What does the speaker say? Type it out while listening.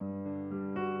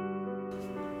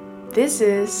This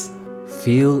is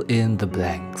Fill in the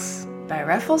blanks. by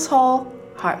Raffles Hall,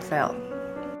 Heartfelt.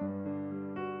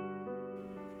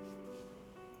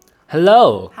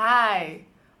 Hello! Hi,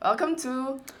 welcome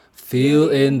to Fill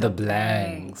in the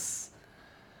blanks.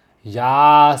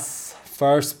 Yes,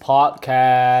 first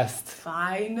podcast.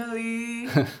 Finally.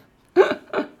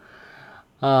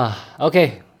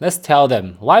 Okay, let's tell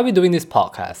them why are we doing this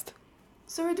podcast?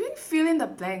 So we're doing fill in the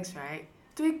blanks, right?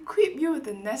 To equip you with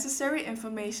the necessary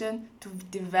information to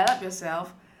develop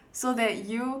yourself so that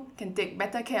you can take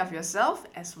better care of yourself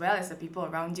as well as the people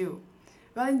around you.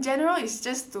 Well, in general, it's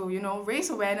just to, raise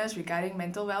awareness regarding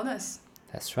mental wellness.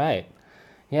 That's right.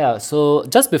 Yeah, so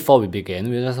just before we begin,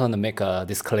 we just want to make a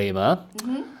disclaimer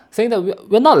saying that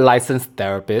we're not licensed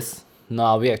therapists, nor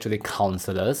are we actually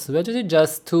counselors. We're actually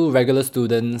just two regular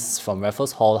students from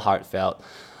Raffles Hall Heartfelt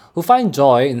who find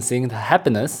joy in seeing the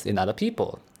happiness in other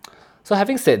people. So,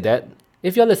 having said that,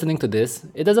 if you're listening to this,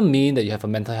 it doesn't mean that you have a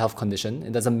mental health condition,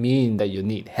 it doesn't mean that you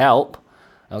need help,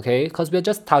 okay? Because we're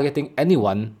just targeting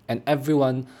anyone and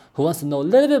everyone who wants to know a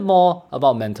little bit more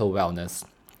about mental wellness.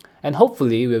 And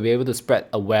hopefully, we'll be able to spread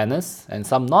awareness and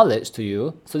some knowledge to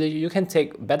you so that you can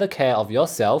take better care of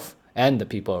yourself and the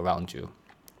people around you.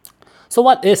 So,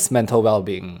 what is mental well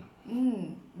being?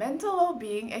 Mental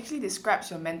well-being actually describes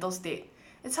your mental state.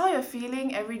 It's how you're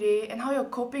feeling every day and how you're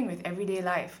coping with everyday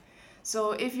life.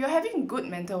 So if you're having good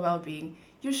mental well-being,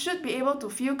 you should be able to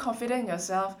feel confident in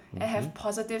yourself and have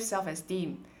positive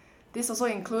self-esteem. This also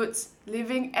includes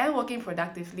living and working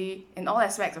productively in all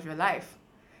aspects of your life.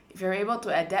 If you're able to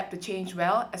adapt to change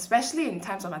well, especially in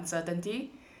times of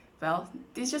uncertainty, well,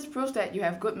 this just proves that you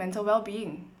have good mental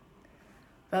well-being.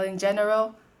 Well, in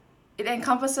general, it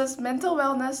encompasses mental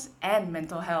wellness and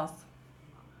mental health.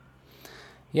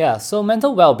 Yeah, so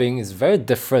mental well being is very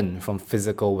different from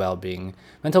physical well being.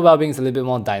 Mental well being is a little bit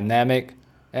more dynamic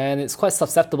and it's quite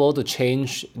susceptible to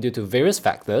change due to various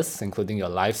factors, including your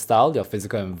lifestyle, your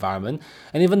physical environment,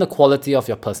 and even the quality of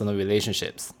your personal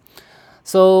relationships.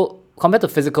 So, compared to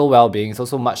physical well being, it's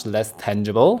also much less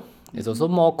tangible, it's also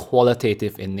more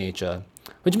qualitative in nature,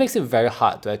 which makes it very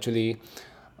hard to actually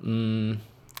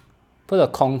put a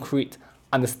concrete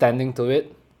understanding to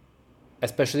it,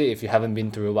 especially if you haven't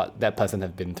been through what that person has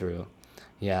been through.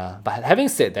 Yeah, but having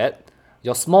said that,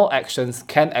 your small actions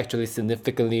can actually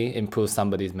significantly improve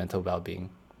somebody's mental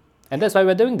well-being. And that's why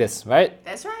we're doing this, right?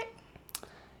 That's right.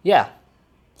 Yeah.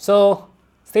 So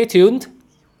stay tuned.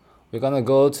 We're gonna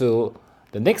go to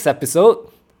the next episode,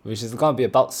 which is gonna be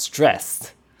about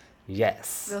stress.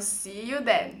 Yes. We'll see you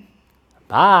then.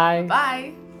 Bye.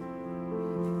 Bye.